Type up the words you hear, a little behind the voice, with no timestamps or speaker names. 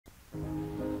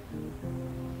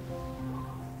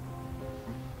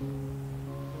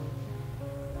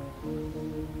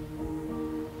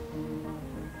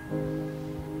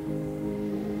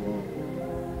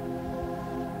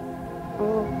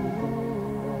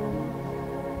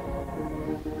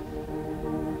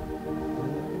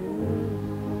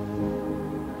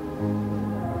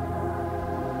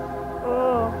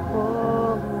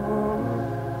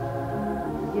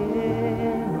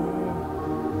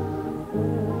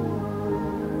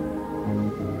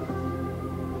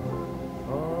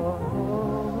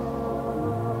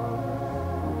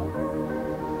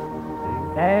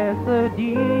a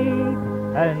deep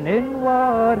and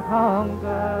inward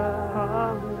hunger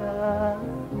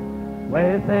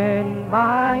within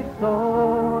my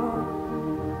soul.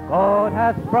 God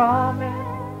has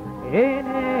promised in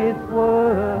His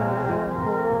word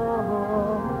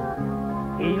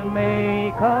He'll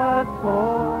make us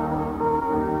whole.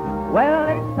 Well,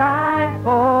 it's time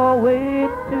for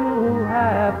it to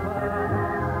happen.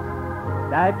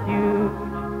 That huge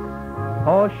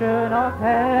portion of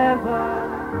heaven,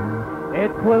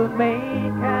 it will make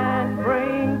and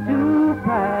bring to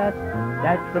pass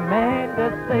that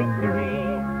tremendous victory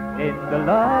in the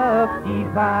love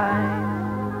divine.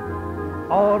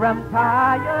 Or I'm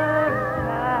tired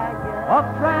of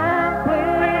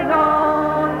trampling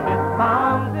on this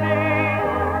mountain.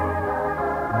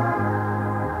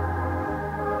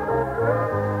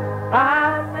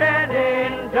 I'm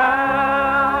heading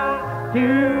down to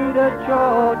the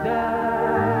Jordan.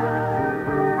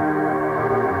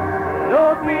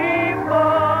 Lord,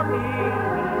 before me,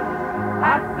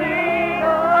 I see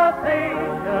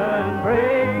salvation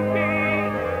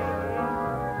breaking,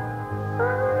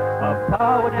 a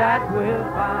power that will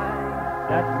find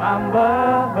that member,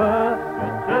 the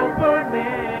super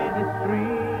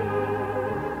ministry.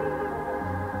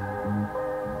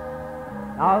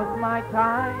 Now's my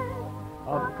time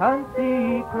of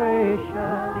consecration.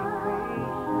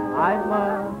 I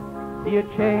must see a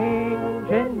change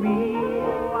in me.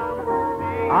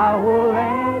 I will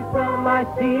enter my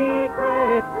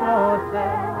secret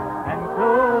closet and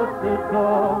close the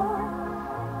door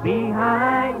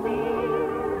behind me.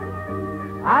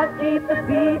 I'll keep the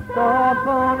feast of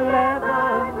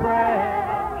unleavened bread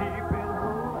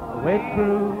with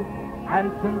truth and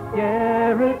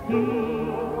sincerity.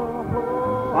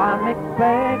 I'm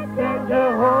expecting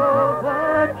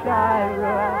Jehovah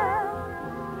Jireh,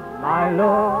 my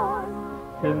Lord,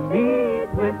 to meet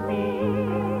with me.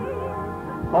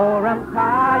 For I'm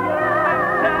tired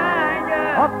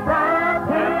of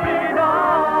trampling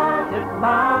on this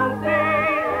mountain.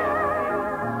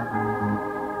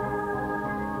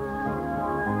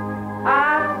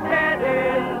 I'm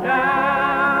heading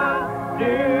down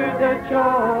to the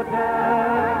Jordan.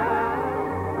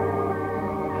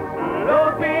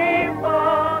 Lord,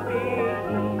 before me,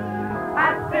 I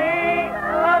see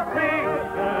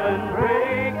affliction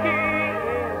breaking,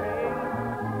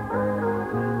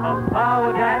 a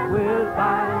power that will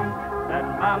bind that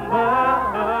member,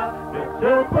 the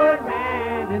super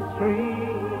ministry.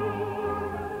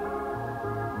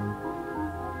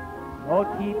 Lord,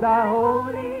 keep thy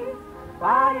holy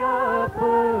fire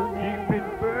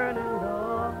burning,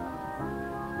 Lord,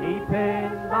 deep in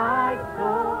my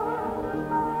soul.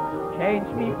 Change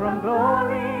me from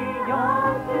glory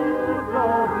unto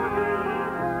glory,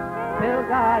 till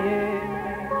thy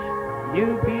image you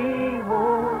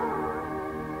behold.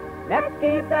 Let's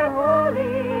keep the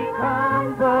holy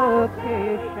convocation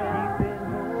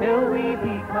till we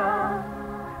become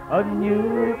a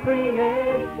new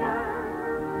creation.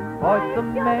 For the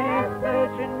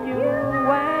message in you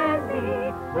and me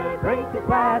will bring to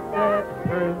pass that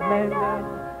tremendous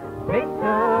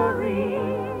victory.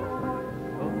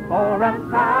 For I'm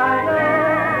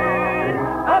tired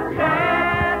of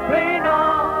trampling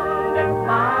on this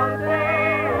mountain.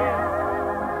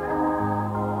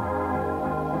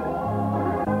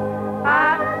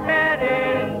 I'm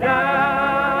heading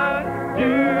down to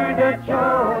the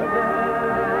Jordan.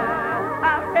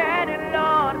 I'm heading,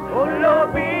 Lord, oh Lord,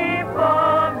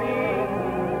 before me.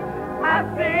 I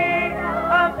see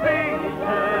a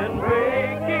vision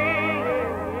breaking,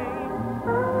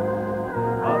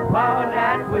 a power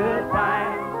that will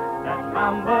find that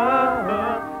member,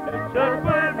 the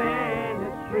super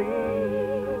ministry.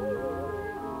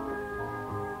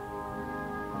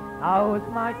 Now is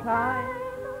my time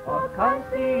of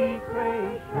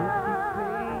consecration.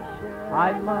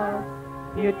 I must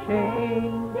see a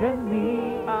change in me.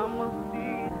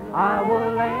 I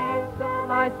will enter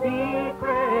my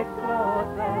secret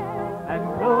closet and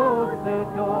close the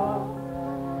door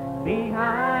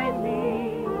behind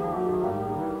me.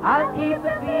 I'll keep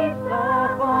the feast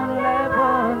of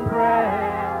unleavened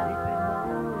bread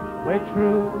with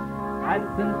truth and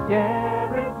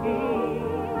sincerity.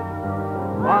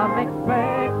 I'm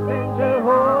expecting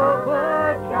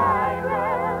Jehovah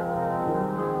Jireh,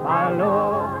 my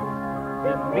Lord,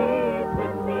 to meet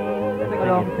with me. Sing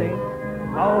along, sing.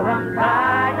 Oh, I'm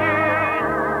tired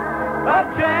of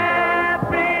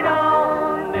trampling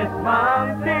on this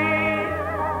mountain.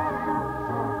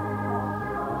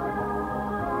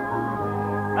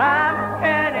 I'm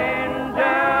heading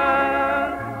down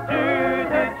to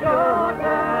the Jordan.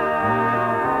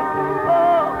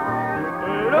 Oh,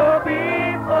 Lord,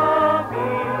 before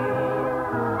me,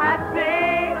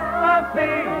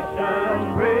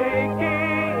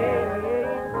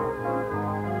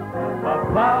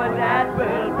 power that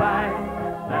will bind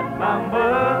and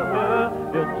number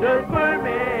the super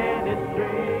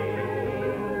ministry.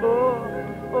 Oh,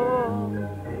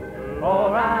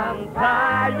 for I'm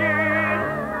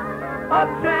tired of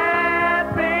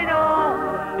tramping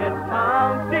on this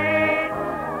mountain.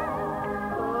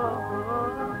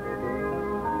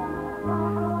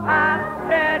 I'm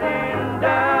heading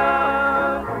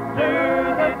down to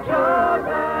the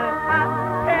Jordan. I'm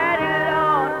heading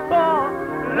on for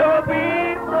Lord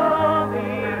before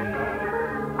me.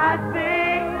 I see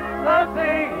the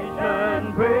vision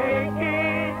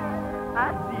breaking. I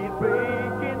see it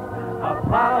breaking. A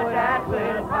power that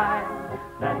will find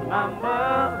that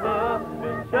number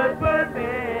the shepherd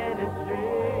ministry.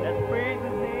 Let's praise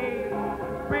His name,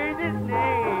 praise His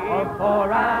name. Oh,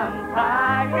 for I'm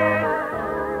tired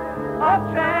of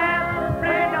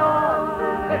trampling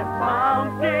on this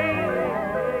mountain.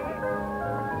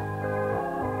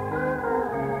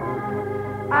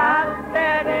 I'm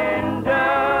heading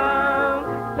down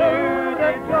to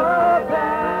the Jordan.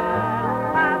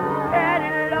 I'm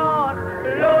heading, Lord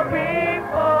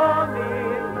before me.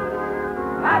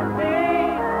 I see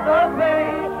the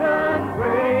vision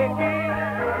breaking.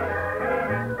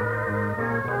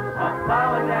 A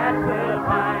power that will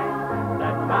find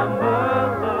that number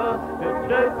the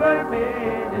shepherd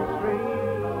ministry.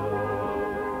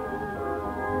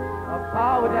 A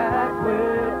power that